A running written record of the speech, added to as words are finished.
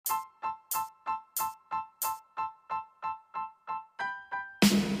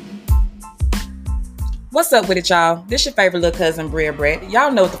What's up with it, y'all? This your favorite little cousin, Bria Brett.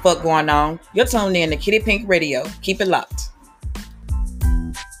 Y'all know what the fuck going on. You're tuned in to Kitty Pink Radio. Keep it locked.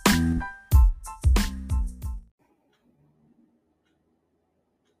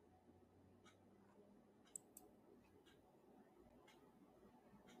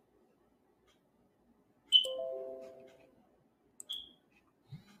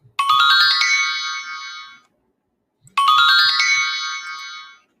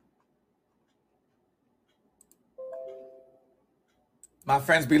 My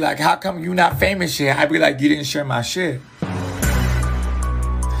friends be like, how come you not famous yet? I be like, you didn't share my shit.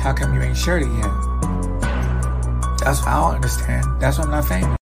 How come you ain't shared it yet? That's what I don't understand. That's why I'm not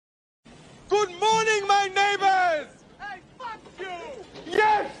famous. Good morning, my neighbors! Hey, fuck you!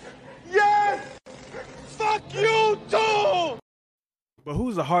 Yes! Yes! Fuck you too! But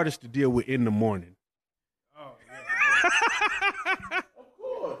who's the hardest to deal with in the morning? Oh, yeah.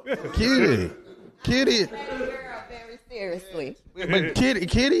 Of course. Kitty. Very seriously. But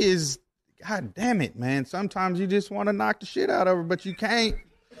Kitty is, God damn it, man. Sometimes you just want to knock the shit out of her, but you can't.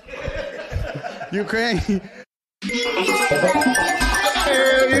 You can't. Hell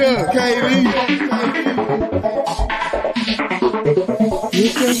yeah, KD. You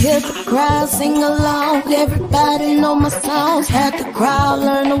can hear the crowd sing along. Everybody know my songs. Had the crowd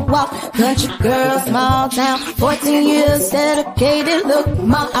learn to walk. Country girl, small town. 14 years dedicated. Look,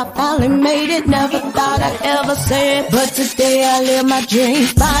 ma, I finally made it. Never thought I'd ever say it, but today I live my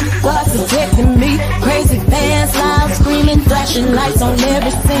dreams. Bodyguard protecting me. Crazy fans, loud screaming, flashing lights on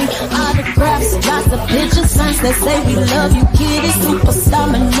every scene. Autographs, lots of pictures, signs that say we love you, kitty.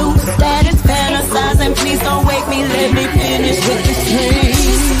 Superstar, my new status, fantasizing. Please don't wake me, let me finish with this dream.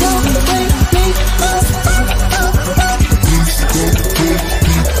 Please don't wake me up.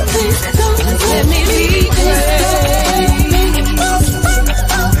 Please don't let me be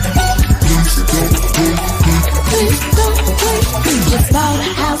Please don't wake me. Just bought a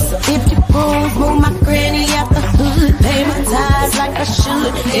house, 50 rooms, move my granny out the hood, pay my tithes like I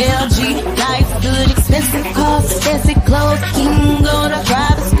should. LG, life good, expensive cars, fancy clothes, he can go to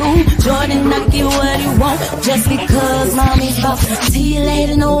private school. Jordan, I get what he want, just because mommy's boss. See you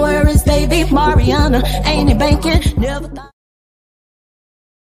later, no worries, baby. Mariana, ain't it banking? Never thought.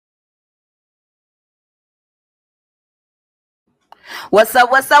 What's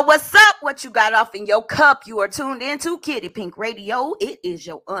up? What's up? What's up? What you got off in your cup? You are tuned into Kitty Pink Radio. It is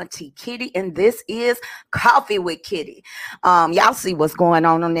your auntie Kitty, and this is Coffee with Kitty. Y'all see what's going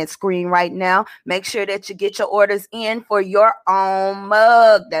on that screen right now. Make sure that you get your orders in for your own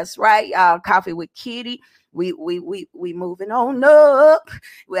mug. That's right, y'all. Coffee with Kitty. We moving on up.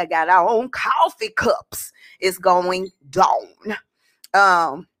 We got our own coffee cups. It's going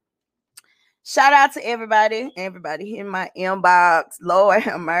down. Shout out to everybody in my inbox. Lord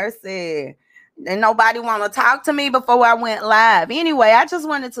have mercy. And nobody want to talk to me before I went live. Anyway, I just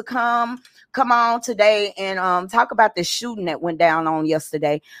wanted to come on today and talk about this shooting that went down on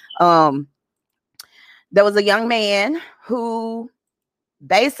yesterday. There was a young man who,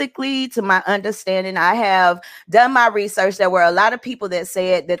 basically, to my understanding, I have done my research. There were a lot of people that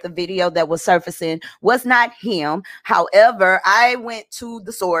said that the video that was surfacing was not him. However, I went to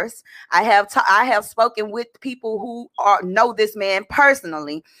the source. I have spoken with people who know this man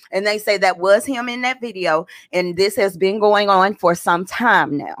personally, and they say that was him in that video. And this has been going on for some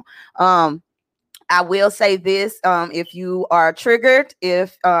time now. I will say this: if you are triggered,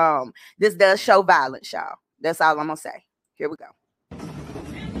 if this does show violence, y'all. That's all I'm gonna say. Here we go.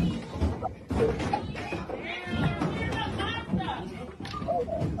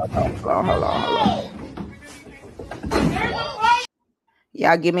 Hold on.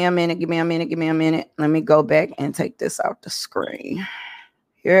 Y'all give me a minute. Let me go back and take this off the screen.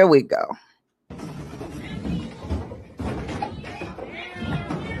 Here we go.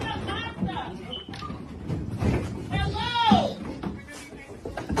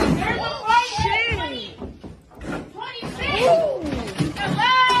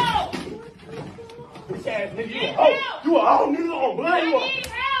 You a old nigga on blood. You a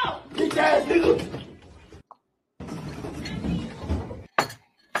bitch ass nigga.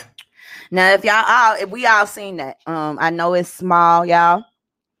 Now, if we all seen that, I know it's small, y'all,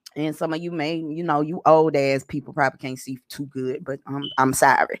 and some of you may, you old ass people probably can't see too good, but I'm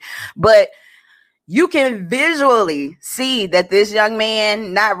sorry, but you can visually see that this young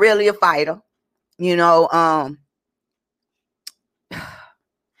man not really a fighter,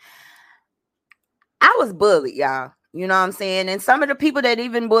 I was bullied, y'all. You know what I'm saying? And some of the people that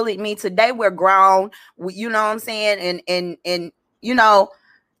even bullied me today were grown, you know what I'm saying? And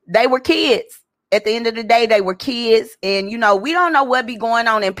they were kids. At the end of the day, they were kids. And, we don't know what be going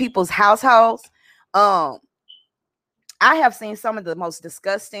on in people's households. I have seen some of the most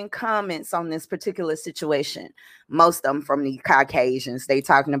disgusting comments on this particular situation. Most of them from the Caucasians. They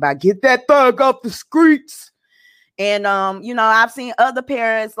talking about get that thug off the streets. And you know, I've seen other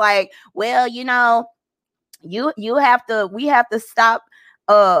parents like, well, you know, we have to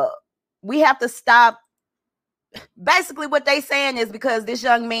stop. Basically, what they saying is because this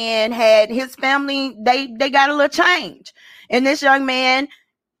young man had his family, they got a little change, and this young man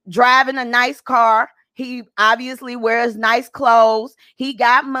driving a nice car. He obviously wears nice clothes. He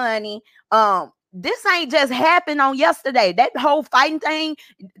got money. This ain't just happened on yesterday. That whole fighting thing,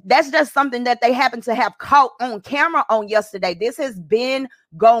 that's just something that they happen to have caught on camera on yesterday. This has been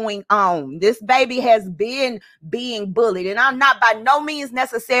going on. This baby has been being bullied. And I'm not by no means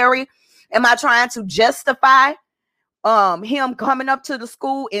necessary. Am I trying to justify him coming up to the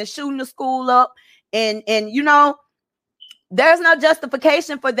school and shooting the school up? And you know, there's no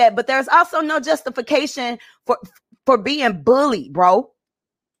justification for that, but there's also no justification for being bullied, bro.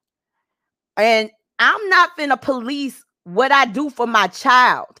 And I'm not finna police what I do for my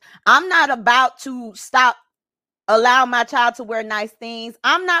child. I'm not about to stop allowing my child to wear nice things.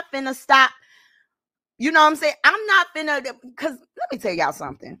 I'm not finna stop. You know what I'm saying? I'm not finna, because let me tell y'all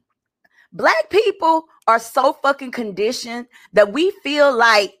something. Black people are so fucking conditioned that we feel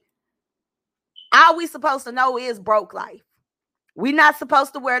like all we supposed to know is broke life. We're not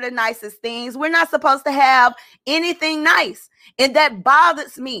supposed to wear the nicest things. We're not supposed to have anything nice. And that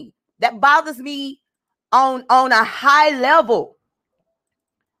bothers me. That bothers me on a high level.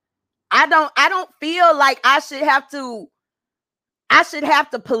 I don't feel like I should have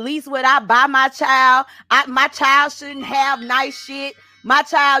to police what I buy my child. My child shouldn't have nice shit. My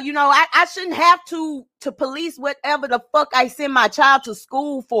child, you know, I shouldn't have to police whatever the fuck I send my child to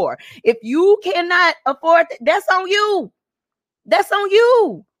school for. If you cannot afford it, that's on you. That's on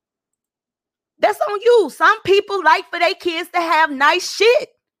you. That's on you. Some people like for their kids to have nice shit.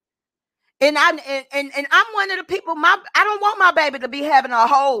 And I'm one of the people, I don't want my baby to be having a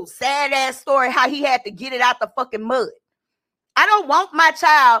whole sad ass story how he had to get it out the fucking mud. I don't want my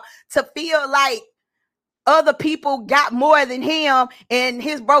child to feel like other people got more than him and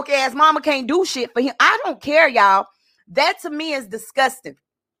his broke ass mama can't do shit for him. I don't care, y'all. That to me is disgusting.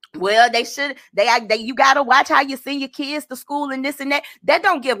 Well, you gotta watch how you send your kids to school and this and that. That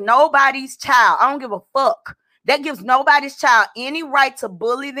don't give nobody's child, I don't give a fuck. That gives nobody's child any right to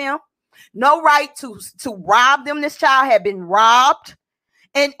bully them, no right to rob them. This child had been robbed.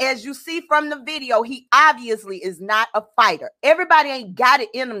 And as you see from the video, he obviously is not a fighter. Everybody ain't got it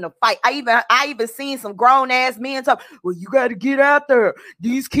in them to fight. I even seen some grown ass men talk, well, you got to get out there.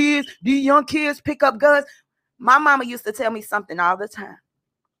 These young kids pick up guns. My mama used to tell me something all the time.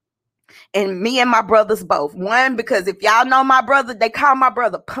 And me and my brothers both. One, because if y'all know my brother, they call my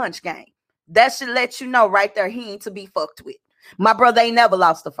brother Punch Gang. That should let you know right there he ain't to be fucked with. My brother ain't never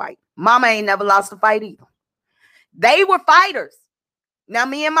lost a fight. Mama ain't never lost a fight either. They were fighters. Now,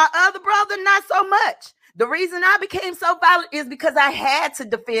 me and my other brother, not so much. The reason I became so violent is because I had to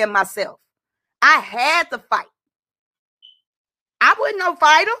defend myself. I had to fight. I wasn't no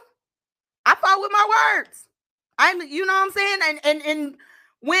fighter. I fought with my words. You know what I'm saying? And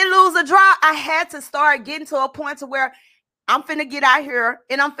win, lose, or draw, I had to start getting to a point to where I'm finna get out here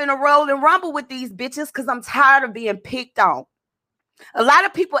and I'm finna roll and rumble with these bitches because I'm tired of being picked on. A lot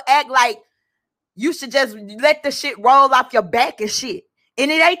of people act like you should just let the shit roll off your back and shit. And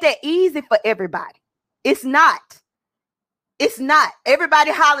it ain't that easy for everybody. It's not. It's not.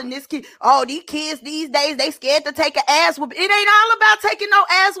 Everybody hollering this kid. Oh, these kids these days, they scared to take an ass whooping. It ain't all about taking no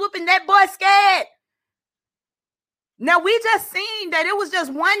ass whooping. That boy scared. Now, we just seen that it was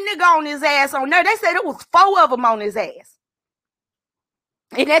just one nigga on his ass on there. They said it was 4 of them on his ass.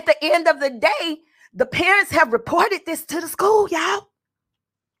 And at the end of the day, the parents have reported this to the school, y'all.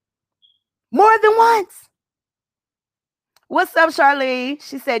 More than once. What's up, Charlene?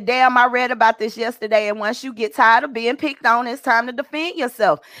 She said, damn, I read about this yesterday. And once you get tired of being picked on, it's time to defend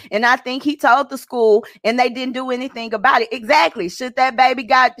yourself. And I think he told the school and they didn't do anything about it. Exactly. That baby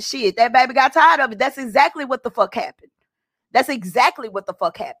got tired of it. That's exactly what the fuck happened. That's exactly what the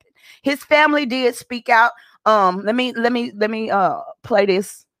fuck happened. His family did speak out. Let me play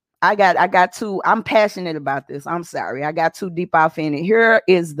this. I got too, I'm passionate about this. I'm sorry. I got too deep off in it. Here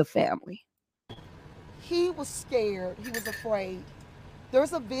is the family. He was scared. He was afraid.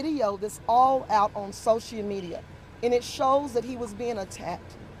 There's a video that's all out on social media, and it shows that he was being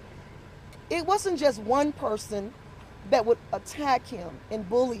attacked. It wasn't just one person that would attack him and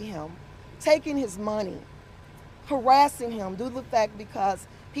bully him, taking his money, harassing him due to the fact because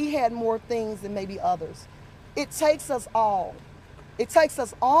he had more things than maybe others. It takes us all. It takes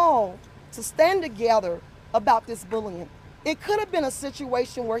us all to stand together about this bullying. It could have been a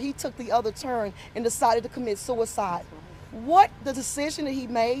situation where he took the other turn and decided to commit suicide. What the decision that he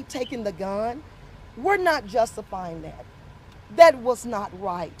made, taking the gun, we're not justifying that. That was not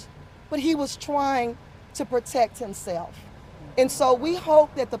right. But he was trying to protect himself. And so we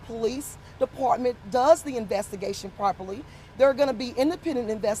hope that the police department does the investigation properly. There are going to be independent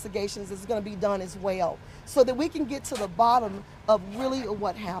investigations that's going to be done as well, so that we can get to the bottom of really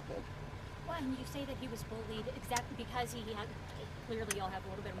what happened. Well, and you say that he was bullied exactly because he had, clearly y'all have a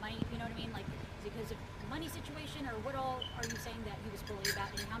little bit of money, you know what I mean? Like, is it because of the money situation, or what all are you saying that he was bullied about,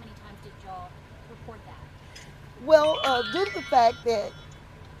 and how many times did y'all report that? Well, due to the fact that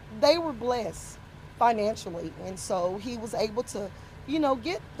they were blessed financially, and so he was able to,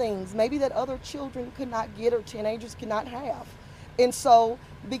 get things maybe that other children could not get or teenagers could not have. And so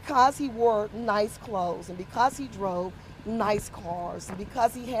because he wore nice clothes and because he drove nice cars and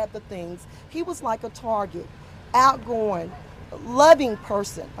because he had the things, he was like a target, outgoing, loving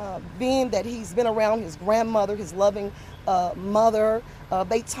person, being that he's been around his grandmother, his loving mother.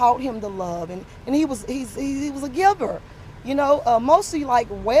 They taught him to love, and he was a giver. Mostly like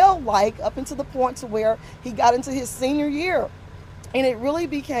up until the point to where he got into his senior year. And it really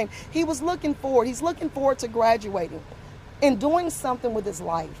became, he's looking forward to graduating and doing something with his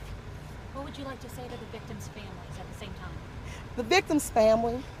life. What would you like to say to the victims' families at the same time? The victim's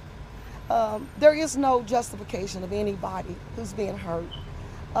family, there is no justification of anybody who's being hurt.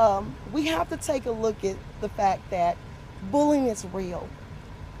 We have to take a look at the fact that bullying is real,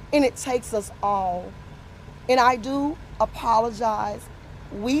 and it takes us all. And I do apologize.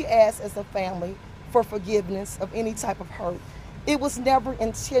 We ask as a family for forgiveness of any type of hurt. It was never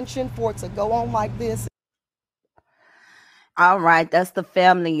intention for it to go on like this. All right, that's the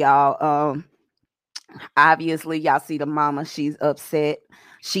family, y'all. Obviously, y'all see the mama. She's upset.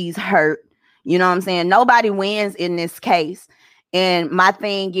 She's hurt. You know what I'm saying? Nobody wins in this case. And my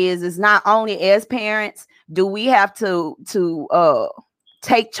thing is not only as parents do we have to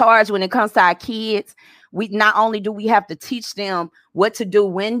take charge when it comes to our kids. We not only do we have to teach them what to do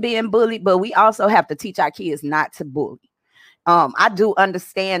when being bullied, but we also have to teach our kids not to bully. I do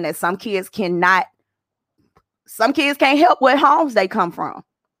understand that some kids can't help what homes they come from.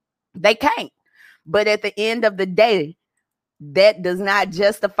 They can't. But at the end of the day, that does not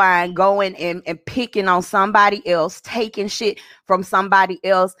justify going and picking on somebody else, taking shit from somebody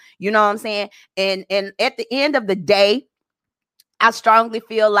else. You know what I'm saying? And at the end of the day, I strongly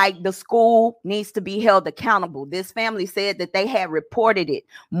feel like the school needs to be held accountable. This family said that they had reported it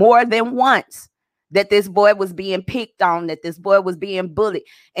more than once, that this boy was being picked on, that this boy was being bullied.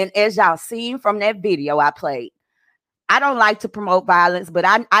 And as y'all seen from that video I played, I don't like to promote violence, but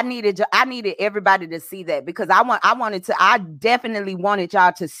I needed everybody to see that, because I definitely wanted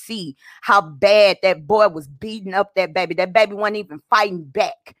y'all to see how bad that boy was beating up that baby. That baby wasn't even fighting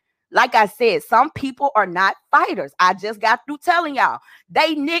back. Like I said, some people are not fighters. I just got through telling y'all.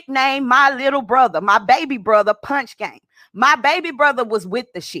 They nicknamed my little brother, my baby brother, Punch Game. My baby brother was with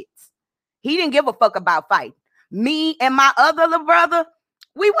the shits. He didn't give a fuck about fighting. Me and my other little brother,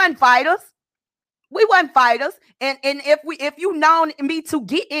 we weren't fighters. We weren't fighters. And if you known me to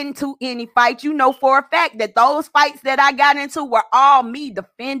get into any fight, you know for a fact that those fights that I got into were all me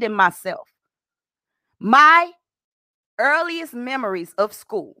defending myself. My earliest memories of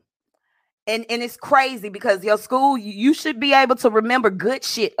school, and it's crazy because your school, you should be able to remember good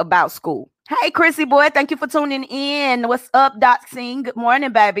shit about school. Hey, Chrissy boy, thank you for tuning in. What's up, Doc Singh? Good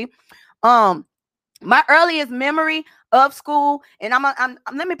morning, baby. My earliest memory of school, and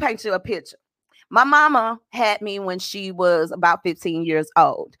let me paint you a picture. My mama had me when she was about 15 years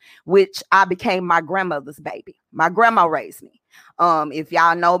old, which I became my grandmother's baby. My grandma raised me. If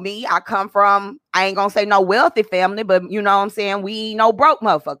y'all know me, I come from, I ain't gonna say no wealthy family, but you know what I'm saying? We ain't no broke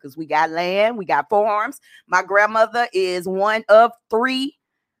motherfuckers. We got land, we got farms. My grandmother is one of 3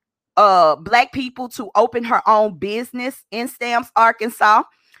 Black people to open her own business in Stamps, Arkansas.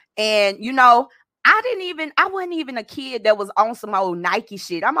 And you know, I wasn't even a kid that was on some old Nike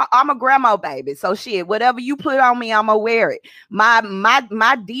shit. I'm a grandma baby. So shit, whatever you put on me, I'm gonna wear it.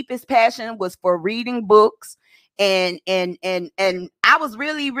 My deepest passion was for reading books, and I was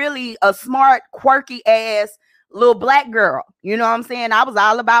really, really a smart, quirky ass little Black girl. You know what I'm saying? I was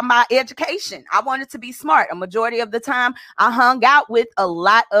all about my education. I wanted to be smart. A majority of the time I hung out with a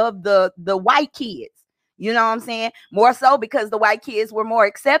lot of the white kids. You know what I'm saying? More so because the white kids were more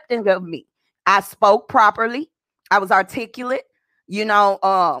accepting of me. I spoke properly. I was articulate, you know,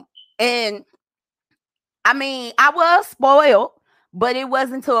 and I mean, I was spoiled, But it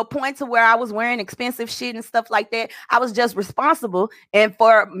wasn't to a point to where I was wearing expensive shit and stuff like that. I was just responsible. And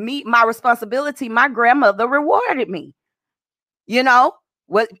for me, my responsibility, my grandmother rewarded me. You know,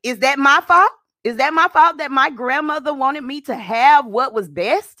 what is that my fault? Is that my fault that my grandmother wanted me to have what was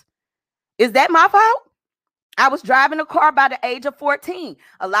best? Is that my fault? I was driving a car by the age of 14.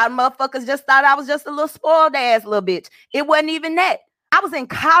 A lot of motherfuckers just thought I was just a little spoiled ass little bitch. It wasn't even that. I was in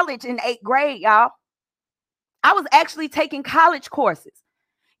college in 8th grade, y'all. I was actually taking college courses.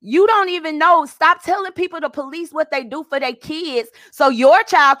 You don't even know. Stop telling people, the police, what they do for their kids so your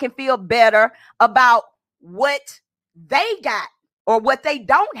child can feel better about what they got or what they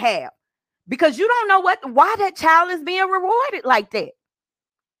don't have. Because you don't know why that child is being rewarded like that.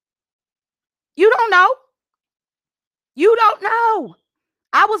 You don't know. You don't know.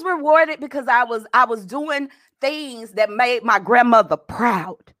 I was rewarded because I was doing things that made my grandmother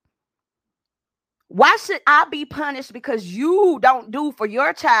proud. Why should I be punished because you don't do for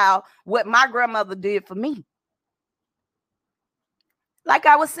your child what my grandmother did for me? Like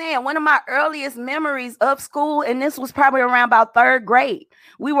I was saying, one of my earliest memories of school, and this was probably around about 3rd grade,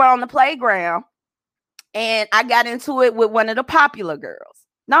 we were on the playground and I got into it with one of the popular girls.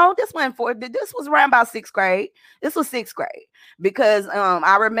 No, this was around about 6th grade. This was 6th grade because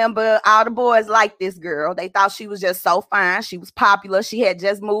I remember all the boys liked this girl. They thought she was just so fine. She was popular. She had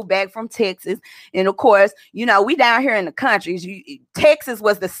just moved back from Texas. And of course, you know, we down here in the country. Texas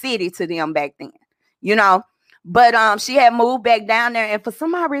was the city to them back then, you know. But she had moved back down there. And for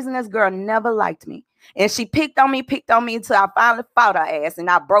some odd reason, this girl never liked me. And she picked on me until I finally fought her ass and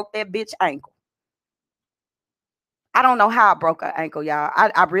I broke that bitch ankle. I don't know how I broke her ankle, y'all.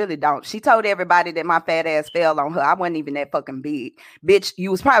 I really don't. She told everybody that my fat ass fell on her. I wasn't even that fucking big. Bitch,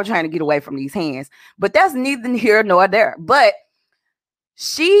 you was probably trying to get away from these hands. But that's neither here nor there. But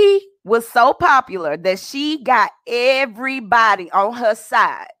she was so popular that she got everybody on her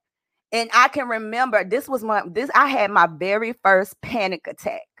side. And I can remember I had my very first panic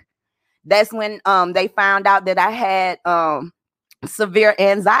attack. That's when they found out that I had severe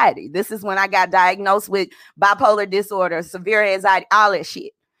anxiety. This is when I got diagnosed with bipolar disorder, severe anxiety, all that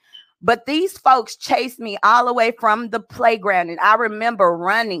shit. But these folks chased me all the way from the playground. And I remember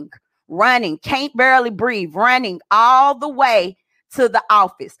running, can't barely breathe, running all the way to the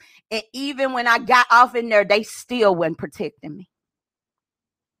office. And even when I got off in there, they still weren't protecting me.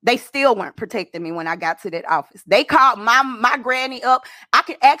 They still weren't protecting me when I got to that office. They called my granny up. I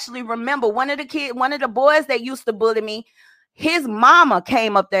can actually remember one of the boys that used to bully me. His mama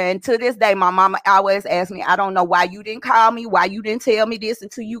came up there, and to this day, my mama always asks me, I don't know why you didn't call me, why you didn't tell me this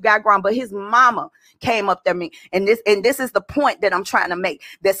until you got grown. But his mama came up there me, and this is the point that I'm trying to make,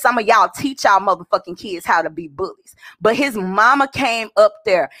 that some of y'all teach y'all motherfucking kids how to be bullies. But his mama came up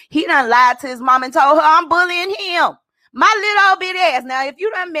there. He done lied to his mom and told her I'm bullying him. My little old bit ass. Now, if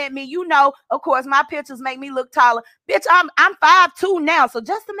you done met me, you know, of course, my pictures make me look taller. Bitch, I'm 5'2" now. So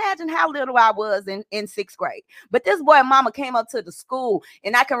just imagine how little I was in 6th grade. But this boy mama came up to the school,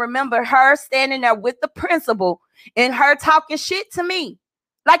 and I can remember her standing there with the principal and her talking shit to me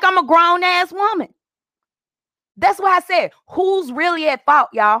like I'm a grown ass woman. That's why I said, who's really at fault,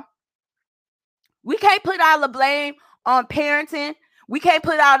 y'all? We can't put all the blame on parenting. We can't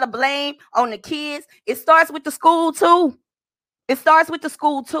put all the blame on the kids. It starts with the school too.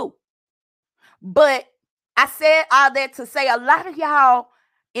 But I said all that to say a lot of y'all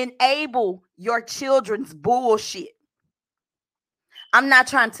enable your children's bullshit. I'm not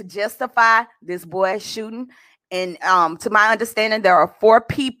trying to justify this boy shooting. And to my understanding, there are 4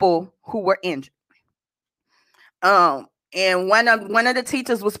 people who were injured. And one of the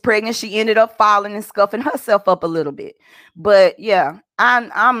teachers was pregnant. She ended up falling and scuffing herself up a little bit. But yeah, I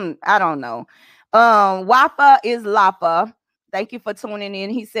don't know. Wafa is Lafa. Thank you for tuning in.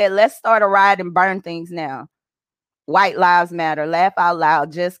 He said, let's start a riot and burn things now. White lives matter. Laugh out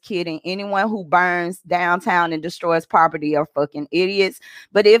loud. Just kidding. Anyone who burns downtown and destroys property are fucking idiots.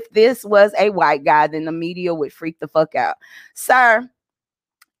 But if this was a white guy, then the media would freak the fuck out. Sir,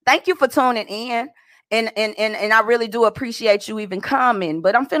 thank you for tuning in. And I really do appreciate you even coming,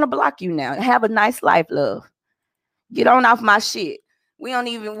 but I'm finna block you now. Have a nice life, love. Get on off my shit. We don't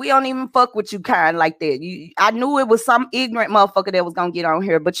even fuck with you kind like that. I knew it was some ignorant motherfucker that was gonna get on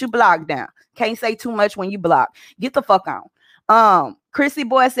here, but you blocked down. Can't say too much when you block. Get the fuck on. Chrissy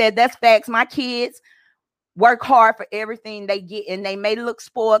Boy said, that's facts. My kids work hard for everything they get, and they may look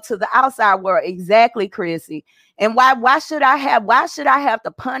spoiled to the outside world. Exactly, Chrissy. And why should I have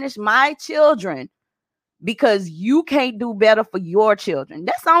to punish my children because you can't do better for your children?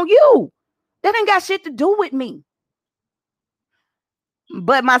 That's on you. That ain't got shit to do with me.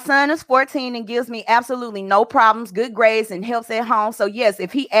 But my son is 14 and gives me absolutely no problems, good grades, and helps at home. So yes,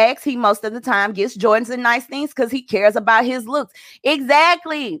 if he asks, he most of the time gets Jordans and nice things because he cares about his looks.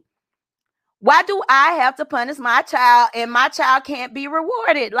 Exactly. Why do I have to punish my child and my child can't be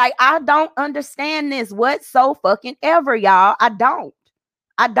rewarded? Like, I don't understand this whatsoever, y'all. I don't.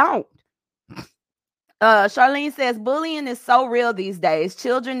 Charlene says bullying is so real these days.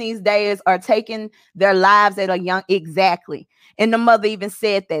 Children these days are taking their lives at a young, exactly. And the mother even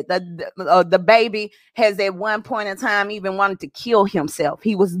said that the baby has at one point in time even wanted to kill himself.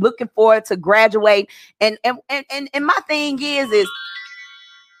 He was looking forward to graduate. And my thing is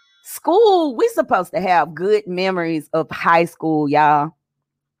school, we supposed to have good memories of high school, y'all.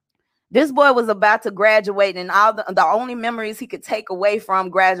 This boy was about to graduate, and all the only memories he could take away from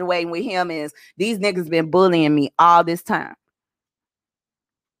graduating with him is these niggas been bullying me all this time.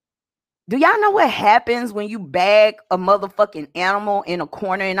 Do y'all know what happens when you bag a motherfucking animal in a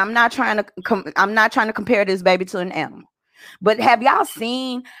corner? And I'm not trying to compare this baby to an animal, but have y'all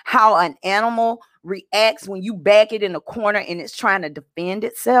seen how an animal reacts when you bag it in a corner and it's trying to defend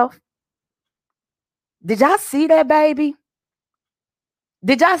itself? Did y'all see that, baby?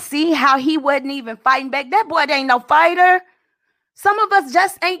 Did y'all see how he wasn't even fighting back? That boy ain't no fighter. Some of us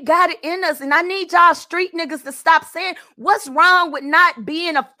just ain't got it in us. And I need y'all street niggas to stop saying, what's wrong with not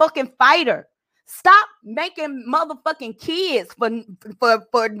being a fucking fighter? Stop making motherfucking kids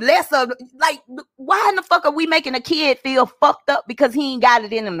for less of, like, why in the fuck are we making a kid feel fucked up because he ain't got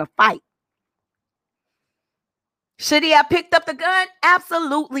it in him to fight? Should he have picked up the gun?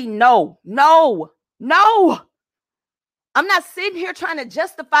 Absolutely no. I'm not sitting here trying to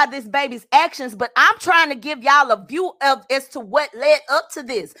justify this baby's actions, but I'm trying to give y'all a view of as to what led up to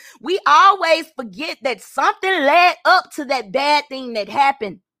this. We always forget that something led up to that bad thing that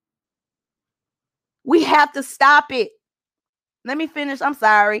happened. We have to stop it. Let me finish. I'm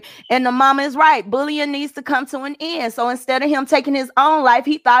sorry. And the mama is right. Bullying needs to come to an end. So instead of him taking his own life,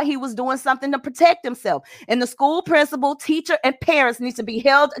 he thought he was doing something to protect himself. And the school principal, teacher, and parents need to be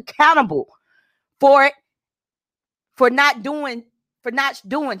held accountable for it. For not doing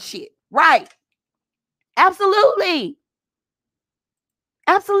shit. Right. Absolutely.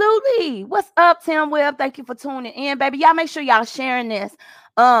 What's up, Tim Webb? Thank you for tuning in, baby. Y'all make sure y'all sharing this.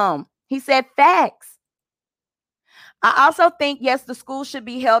 He said facts. I also think, yes, the school should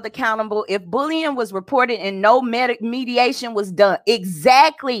be held accountable if bullying was reported and no mediation was done.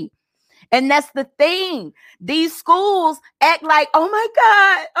 Exactly. And that's the thing. These schools act like, oh my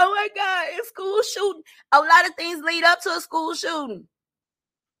God, it's school shooting. A lot of things lead up to a school shooting.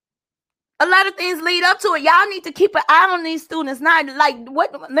 A lot of things lead up to it. Y'all need to keep an eye on these students. Not like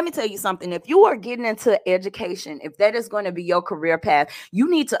what. Let me tell you something. If you are getting into education, if that is going to be your career path, you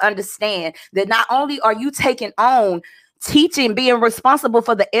need to understand that not only are you taking on teaching, being responsible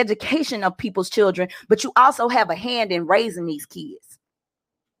for the education of people's children, but you also have a hand in raising these kids.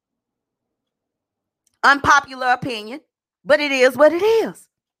 Unpopular opinion, but it is what it is.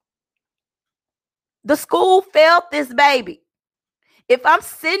 The school failed this baby. If I'm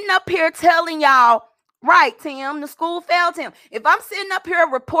sitting up here telling y'all, right, Tim, the school failed him. If I'm sitting up here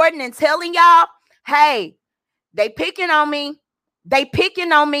reporting and telling y'all, hey, they picking on me,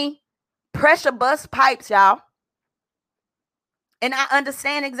 pressure bust pipes, y'all. And I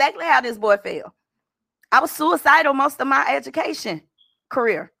understand exactly how this boy felt. I was suicidal most of my education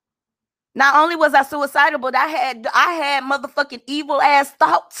career. Not only was I suicidal, but I had motherfucking evil ass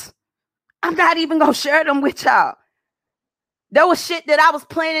thoughts. I'm not even gonna share them with y'all. There was shit that I was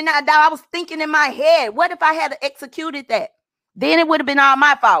planning out, that I was thinking in my head. What if I had executed that? Then it would have been all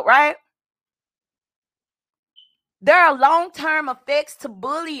my fault, right? There are long-term effects to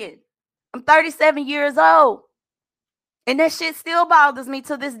bullying. I'm 37 years old. And that shit still bothers me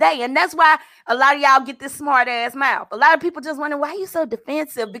to this day. And that's why a lot of y'all get this smart ass mouth. A lot of people just wonder, why you so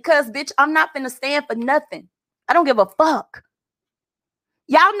defensive? Because, bitch, I'm not finna stand for nothing. I don't give a fuck.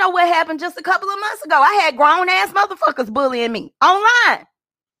 Y'all know what happened just a couple of months ago. I had grown ass motherfuckers bullying me online.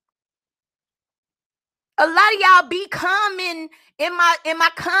 A lot of y'all be commenting in my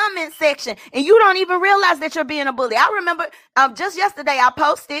comment section, and you don't even realize that you're being a bully. I remember just yesterday I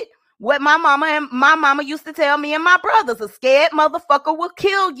posted what my mama used to tell me and my brothers: a scared motherfucker will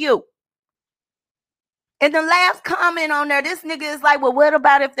kill you. And the last comment on there, this nigga is like, well, what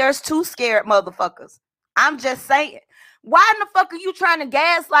about if there's two scared motherfuckers? I'm just saying. Why in the fuck are you trying to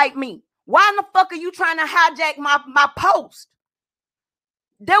gaslight me? Why in the fuck are you trying to hijack my post?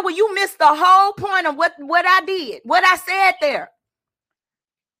 There where you missed the whole point of what I did, what I said there.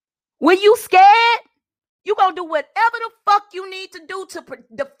 When you scared, you gonna do whatever the fuck you need to do to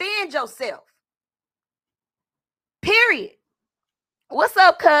defend yourself. Period. What's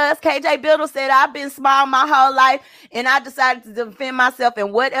up, cuz? KJ Biddle said, I've been small my whole life, and I decided to defend myself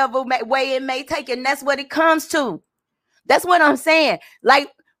in whatever way it may take, and that's what it comes to. That's what I'm saying. Like,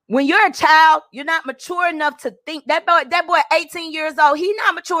 when you're a child, you're not mature enough to think. That boy, 18 years old, he's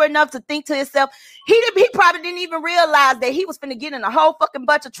not mature enough to think to himself. He probably didn't even realize that he was finna get in a whole fucking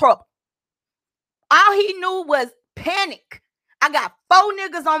bunch of trouble. All he knew was panic. I got 4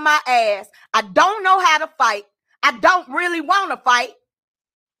 niggas on my ass. I don't know how to fight. I don't really want to fight.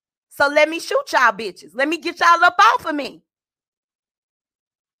 So let me shoot y'all bitches. Let me get y'all up off of me.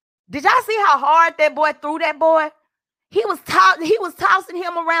 Did y'all see how hard that boy threw that boy? He was tossing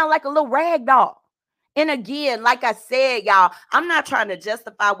him around like a little rag doll. And again, like I said, y'all, I'm not trying to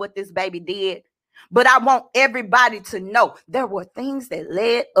justify what this baby did, but I want everybody to know there were things that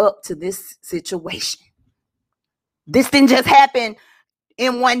led up to this situation. This didn't just happen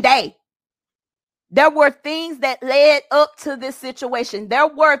in one day. There were things that led up to this situation. There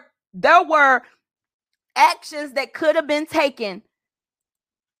were actions that could have been taken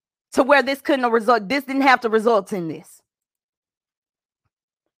to where this couldn't have result. This didn't have to result in this.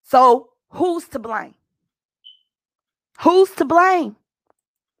 So who's to blame? Who's to blame?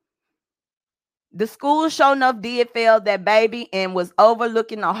 The school sure enough did fail that baby and was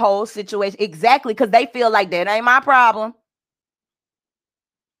overlooking the whole situation. Exactly, because they feel like that ain't my problem.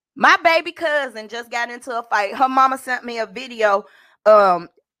 My baby cousin just got into a fight. Her mama sent me a video.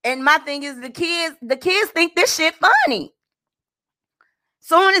 And my thing is the kids think this shit funny.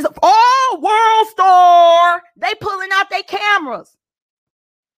 Soon as World Star, they pulling out their cameras.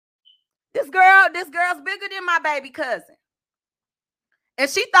 This girl's bigger than my baby cousin. And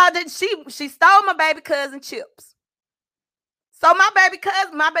she thought that she stole my baby cousin chips. So my baby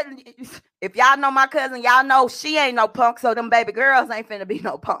cousin, if y'all know my cousin, y'all know she ain't no punk, so them baby girls ain't finna be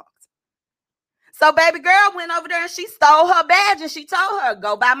no punks. So baby girl went over there and she stole her badge and she told her,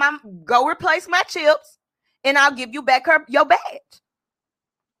 go replace my chips and I'll give you back your badge.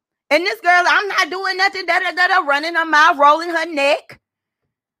 And this girl, I'm not doing nothing, running her mouth, rolling her neck.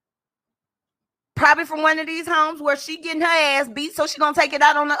 Probably from one of these homes where she getting her ass beat, so she gonna take it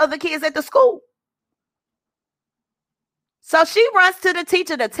out on the other kids at the school. So she runs to the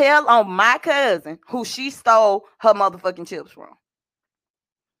teacher to tell on my cousin who she stole her motherfucking chips from.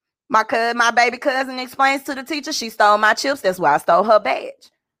 My baby cousin explains to the teacher, she stole my chips. That's why I stole her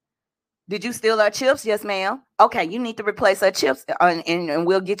badge. Did you steal her chips? Yes, ma'am. Okay, you need to replace her chips and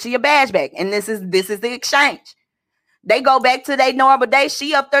we'll get you your badge back. And this is the exchange. They go back to their normal day.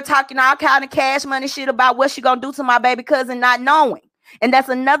 She up there talking all kind of cash money shit about what she gonna do to my baby cousin, not knowing. And that's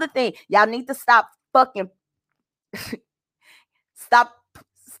another thing. Y'all need to stop fucking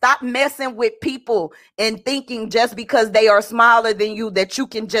stop messing with people and thinking just because they are smaller than you that you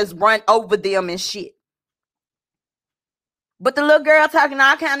can just run over them and shit. But the little girl talking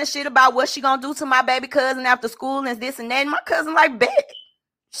all kind of shit about what she gonna do to my baby cousin after school and this and that. And my cousin like, bet.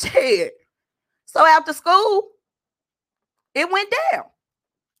 Shit. So after school, it went down.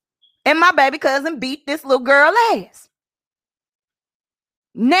 And my baby cousin beat this little girl ass.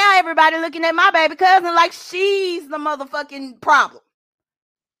 Now everybody looking at my baby cousin like she's the motherfucking problem.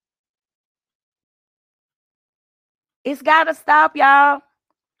 It's got to stop, y'all.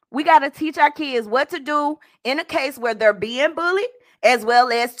 We got to teach our kids what to do in a case where they're being bullied, as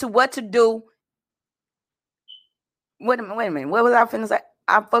well as to what to do. Wait a minute. What was I finna say?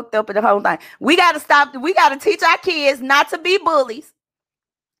 I fucked up in the whole thing. We got to stop. We got to teach our kids not to be bullies.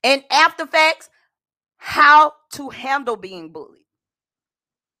 And after facts, how to handle being bullied.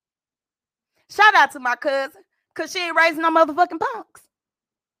 Shout out to my cousin, because she ain't raising no motherfucking punks.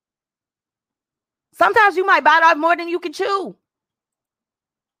 Sometimes you might bite off more than you can chew.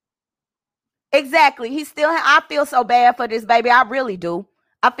 Exactly. I feel so bad for this baby. I really do.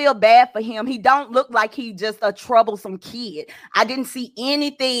 I feel bad for him. He don't look like he just a troublesome kid. I didn't see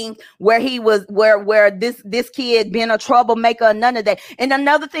anything where he was where this kid been a troublemaker or none of that. And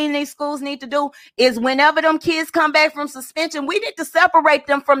another thing these schools need to do is whenever them kids come back from suspension, we need to separate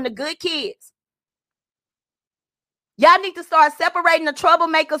them from the good kids. Y'all need to start separating the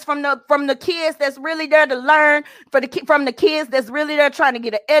troublemakers from the kids that's really there to learn, from the kids that's really there trying to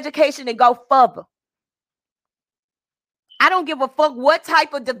get an education and go further. I don't give a fuck what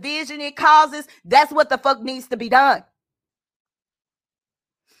type of division it causes. That's what the fuck needs to be done.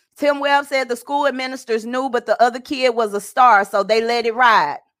 Tim Webb said the school administrators knew, but the other kid was a star, so they let it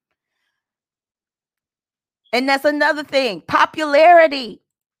ride. And that's another thing. Popularity.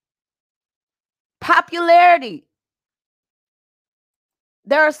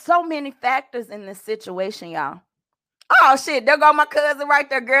 There are so many factors in this situation, y'all. Oh, shit, there go my cousin right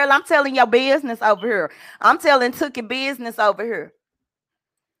there, girl. I'm telling your business over here. I'm telling Tookie business over here.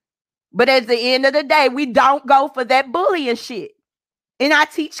 But at the end of the day, we don't go for that bullying shit. And I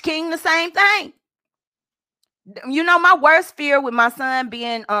teach King the same thing. You know, my worst fear with my son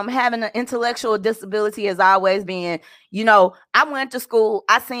being having an intellectual disability has always been, you know, I went to school,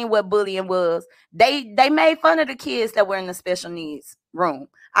 I seen what bullying was. They made fun of the kids that were in the special needs room.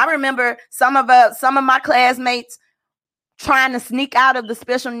 I remember some of my classmates trying to sneak out of the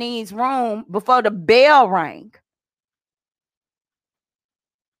special needs room before the bell rang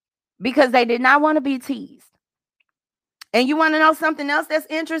because they did not want to be teased. And you want to know something else that's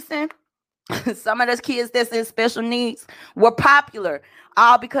interesting? Some of those kids that's in special needs were popular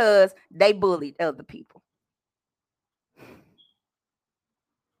all because they bullied other people.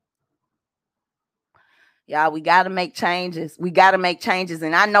 Y'all, we got to make changes. We got to make changes.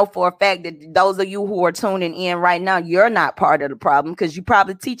 And I know for a fact that those of you who are tuning in right now, you're not part of the problem because you're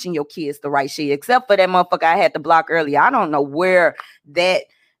probably teaching your kids the right shit, except for that motherfucker I had to block earlier. I don't know where that...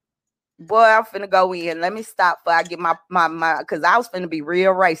 Boy, I'm finna go in. Let me stop before I get my because I was finna be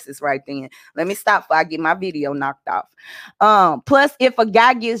real racist right then. Let me stop before I get my video knocked off. Plus, if a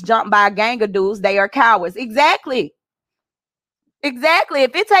guy gets jumped by a gang of dudes, they are cowards. Exactly.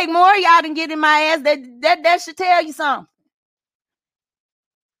 If it take more of y'all than get in my ass, that should tell you something.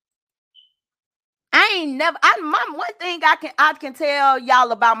 One thing I can tell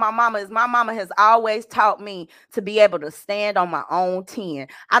y'all about my mama is my mama has always taught me to be able to stand on my own 10.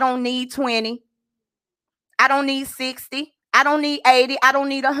 I don't need 20. I don't need 60. I don't need 80. I don't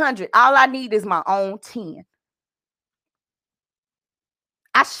need 100. All I need is my own 10.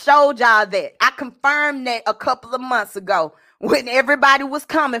 I showed y'all that. I confirmed that a couple of months ago when everybody was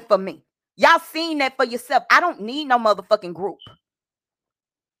coming for me. Y'all seen that for yourself. I don't need no motherfucking group.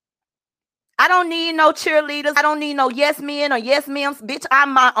 I don't need no cheerleaders. I don't need no yes men or yes mems. Bitch,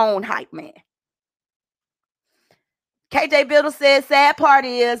 I'm my own hype man. KJ Biddle says, sad part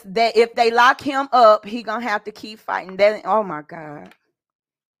is that if they lock him up, he gonna have to keep fighting. That, oh my God.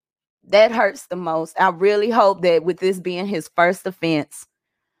 That hurts the most. I really hope that with this being his first offense,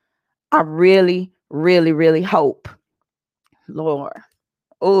 I really, really, really hope, Lord.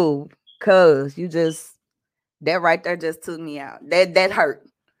 Oh, cuz you just, that right there just took me out. That hurt.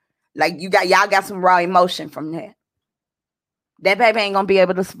 Like y'all got some raw emotion from that. That baby ain't gonna be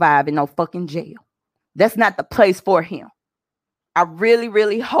able to survive in no fucking jail. That's not the place for him. I really,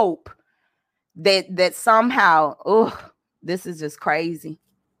 really hope that somehow, this is just crazy.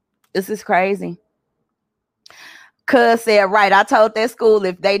 This is crazy. Cuz said, right, I told that school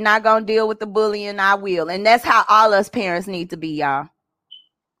if they not gonna deal with the bullying, I will. And that's how all us parents need to be, y'all.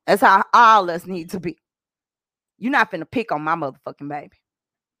 That's how all us need to be. You're not finna pick on my motherfucking baby.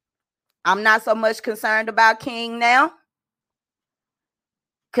 I'm not so much concerned about King now.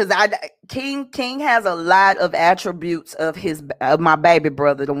 Because King has a lot of attributes of my baby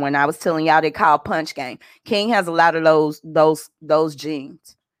brother, the one I was telling y'all they call Punch Game. King has a lot of those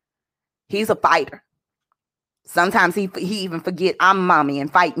genes. He's a fighter. Sometimes he even forget I'm mommy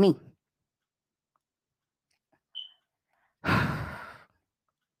and fight me.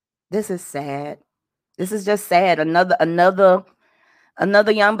 This is sad. This is just sad. Another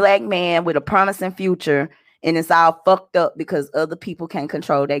young black man with a promising future, and it's all fucked up because other people can't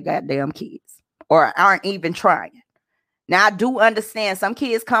control their goddamn kids or aren't even trying. Now, I do understand some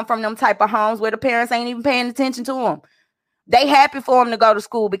kids come from them type of homes where the parents ain't even paying attention to them. They happy for them to go to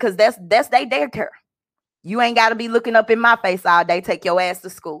school because that's their daycare. You ain't got to be looking up in my face all day. Take your ass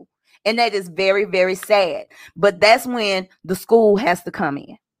to school. And that is very, very sad. But that's when the school has to come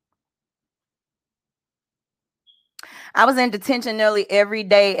in. I was in detention nearly every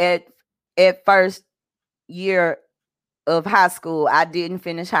day at first year of high school. I didn't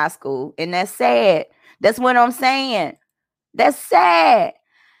finish high school. And that's sad. That's what I'm saying. That's sad.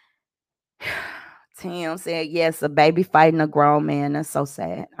 Tim said, yes, a baby fighting a grown man. That's so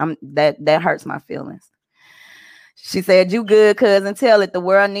sad. That hurts my feelings. She said, you good, cousin. Tell it. The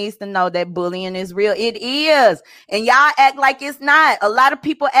world needs to know that bullying is real. It is. And y'all act like it's not. A lot of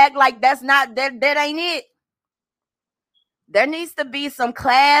people act like that's not, that ain't it. There needs to be some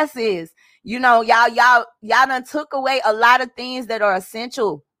classes. You know, y'all done took away a lot of things that are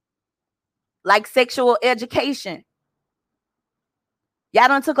essential, like sexual education. Y'all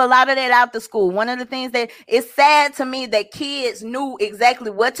done took a lot of that out the school. One of the things that it's sad to me that kids knew exactly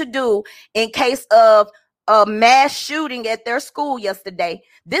what to do in case of a mass shooting at their school yesterday.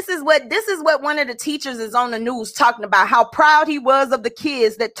 This is what one of the teachers is on the news talking about, how proud he was of the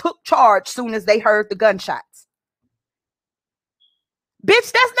kids that took charge soon as they heard the gunshots.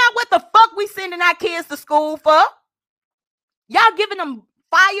 Bitch, that's not what the fuck we sending our kids to school for. Y'all giving them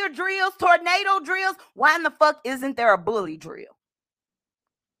fire drills, tornado drills. Why in the fuck isn't there a bully drill?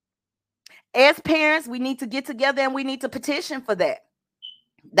 As parents, we need to get together and we need to petition for that.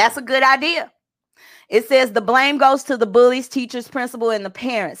 That's a good idea. It says the blame goes to the bullies, teachers, principal, and the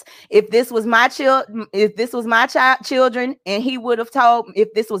parents. If this was my children, and he would have told,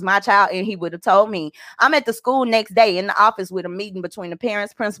 if this was my child and he would have told me. I'm at the school next day in the office with a meeting between the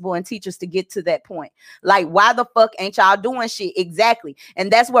parents, principal, and teachers to get to that point. Like, why the fuck ain't y'all doing shit? Exactly.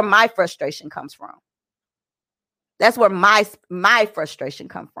 And that's where my frustration comes from. That's where my frustration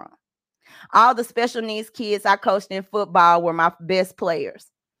comes from. All the special needs kids I coached in football were my best players.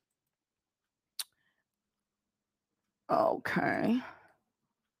 Okay.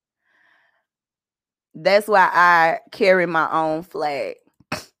 That's why I carry my own flag.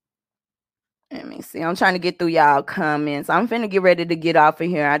 Let me see. I'm trying to get through y'all comments. I'm finna get ready to get off of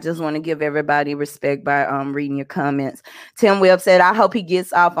here. I just want to give everybody respect by reading your comments. Tim Webb said, I hope he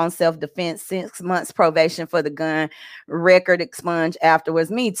gets off on self-defense. 6 months probation for the gun record expunged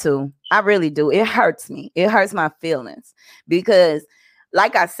afterwards. Me too. I really do. It hurts me. It hurts my feelings because,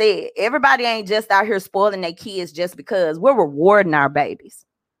 like I said, everybody ain't just out here spoiling their kids just because. We're rewarding our babies.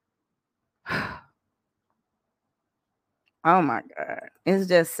 Oh my God. It's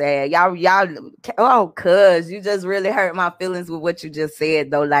just sad. Y'all, cuz you just really hurt my feelings with what you just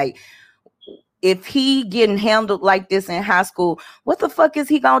said though. Like, if he getting handled like this in high school, what the fuck is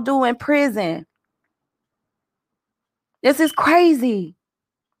he gonna do in prison? This is crazy.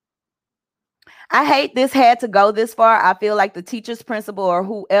 I hate this had to go this far. I feel like the teacher's principal or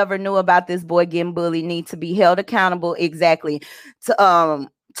whoever knew about this boy getting bullied need to be held accountable. Exactly.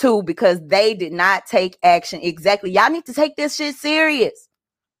 Too, because they did not take action. Exactly. Y'all need to take this shit serious.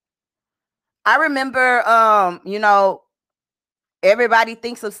 I remember, everybody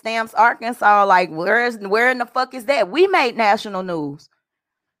thinks of Stamps, Arkansas. Like, where in the fuck is that? We made national news.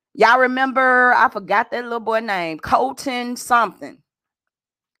 Y'all remember? I forgot that little boy name, Colton something.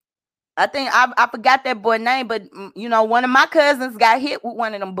 I think I forgot that boy name, but one of my cousins got hit with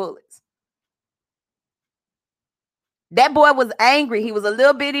one of them bullets. That boy was angry. He was a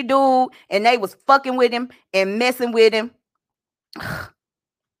little bitty dude, and they was fucking with him and messing with him.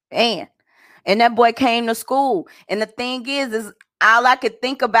 Man. And that boy came to school. And the thing is all I could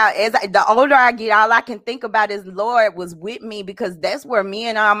think about the older I get, all I can think about is Lord was with me, because that's where me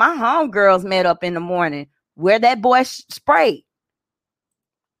and all my homegirls met up in the morning, where that boy sprayed.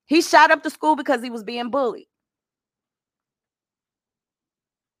 He shot up the school because he was being bullied.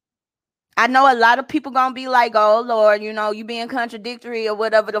 I know a lot of people gonna be like, oh Lord, you being contradictory or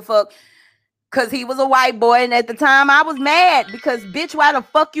whatever the fuck, because he was a white boy. And at the time I was mad because, bitch, why the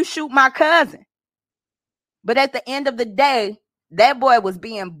fuck you shoot my cousin? But at the end of the day, that boy was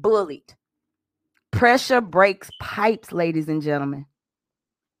being bullied. Pressure breaks pipes, ladies and gentlemen.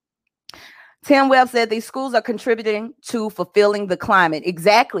 Tim Webb said these schools are contributing to fulfilling the climate.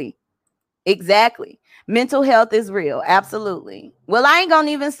 Exactly. Mental health is real. Absolutely. Well, I ain't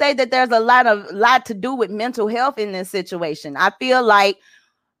gonna even say that there's a lot to do with mental health in this situation. I feel like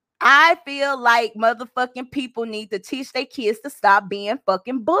motherfucking people need to teach their kids to stop being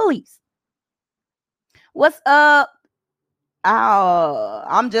fucking bullies. What's up? Oh,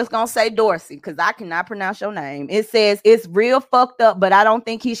 I'm just gonna say Dorsey because I cannot pronounce your name. It says it's real fucked up, but I don't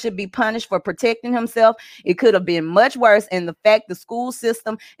think he should be punished for protecting himself. It could have been much worse, and the fact the school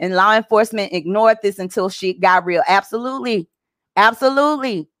system and law enforcement ignored this until shit got real. Absolutely.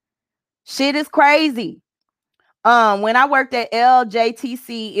 Shit is crazy. When I worked at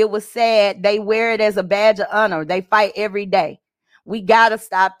LJTC, it was sad. They wear it as a badge of honor. They fight every day. We gotta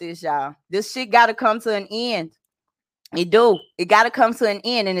stop this, y'all. This shit gotta come to an end. It got to come to an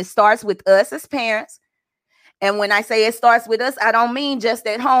end, and it starts with us as parents. And when I say it starts with us, I don't mean just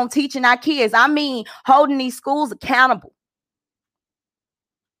at home teaching our kids. I mean holding these schools accountable.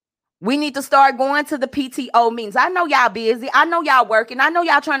 We need to start going to the PTO meetings. I know y'all busy. I know y'all working. I know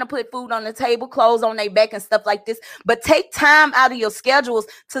y'all trying to put food on the table, clothes on their back and stuff like this. But take time out of your schedules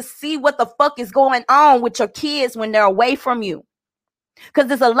to see what the fuck is going on with your kids when they're away from you. Because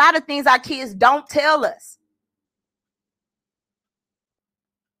there's a lot of things our kids don't tell us.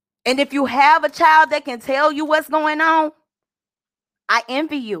 And if you have a child that can tell you what's going on, I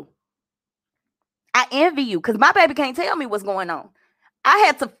envy you. Because my baby can't tell me what's going on. I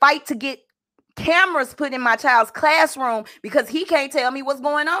had to fight to get cameras put in my child's classroom because he can't tell me what's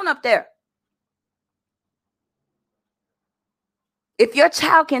going on up there. If your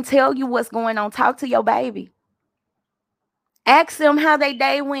child can tell you what's going on, talk to your baby. Ask them how their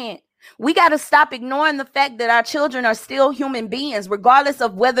day went. We got to stop ignoring the fact that our children are still human beings, regardless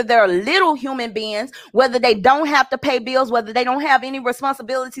of whether they're little human beings, whether they don't have to pay bills, whether they don't have any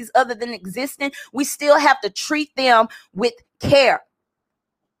responsibilities other than existing. We still have to treat them with care.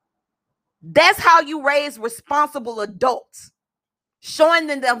 That's how you raise responsible adults, showing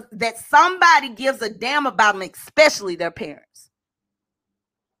them that somebody gives a damn about them, especially their parents.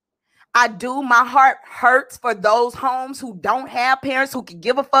 My heart hurts for those homes who don't have parents who can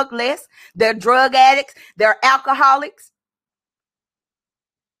give a fuck less. They're drug addicts, they're alcoholics.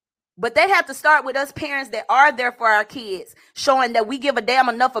 But they have to start with us parents that are there for our kids, showing that we give a damn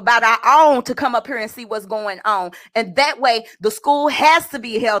enough about our own to come up here and see what's going on. And that way, the school has to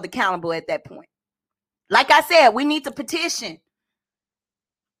be held accountable at that point. Like I said, we need to petition.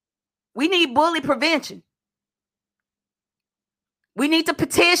 We need bully prevention. We need to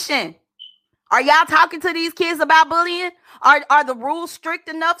petition. Are y'all talking to these kids about bullying? Are the rules strict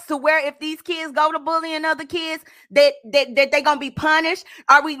enough to where if these kids go to bullying other kids, that they're gonna be punished?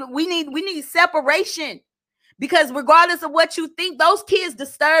 We need separation, because regardless of what you think, those kids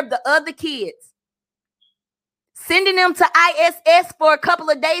disturb the other kids. Sending them to ISS for a couple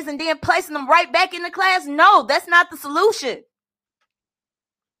of days and then placing them right back in the class, no, that's not the solution.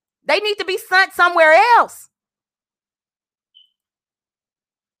 They need to be sent somewhere else.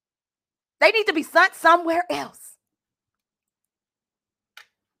 They need to be sent somewhere else.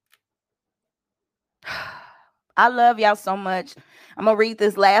 I love y'all so much. I'm going to read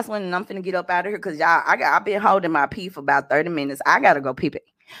this last one and I'm finna get up out of here because I've been holding my pee for about 30 minutes. I got to go pee pee.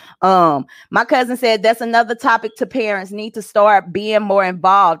 My cousin said that's another topic to parents need to start being more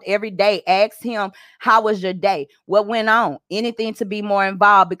involved every day. Ask him, how was your day? What went on? Anything to be more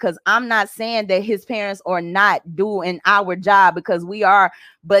involved, because I'm not saying that his parents are not doing our job, because we are,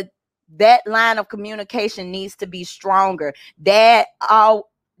 but that line of communication needs to be stronger. Dad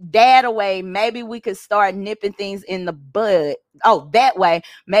away, maybe we could start nipping things in the bud. That way,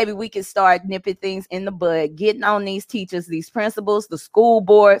 maybe we can start nipping things in the bud, getting on these teachers, these principals, the school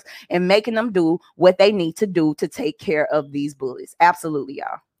boards, and making them do what they need to do to take care of these bullies. Absolutely,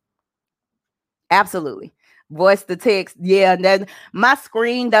 y'all. Absolutely. Voice to text. Yeah, that my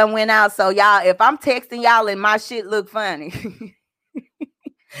screen done went out. So y'all, if I'm texting y'all and my shit look funny,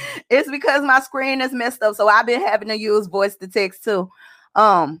 it's because my screen is messed up. So I've been having to use voice to text too.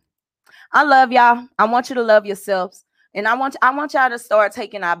 I love y'all. I want you to love yourselves. And I want y'all to start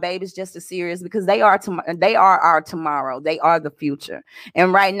taking our babies just as serious, because they are our tomorrow. They are the future.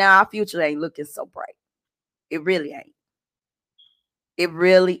 And right now, our future ain't looking so bright. It really ain't. It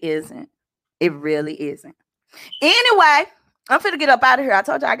really isn't. It really isn't. Anyway, I'm finna get up out of here. I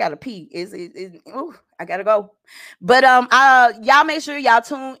told you I gotta pee. I gotta go. But y'all make sure y'all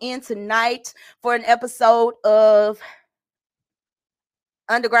tune in tonight for an episode of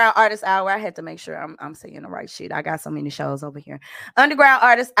Underground Artist Hour. I had to make sure I'm saying the right shit. I got so many shows over here. Underground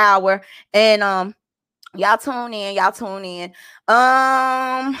Artist Hour. And y'all tune in.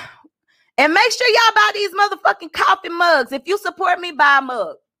 And make sure y'all buy these motherfucking coffee mugs. If you support me, buy a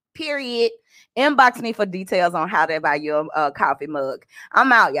mug. Period. Inbox me for details on how to buy your coffee mug.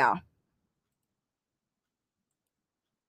 I'm out, y'all.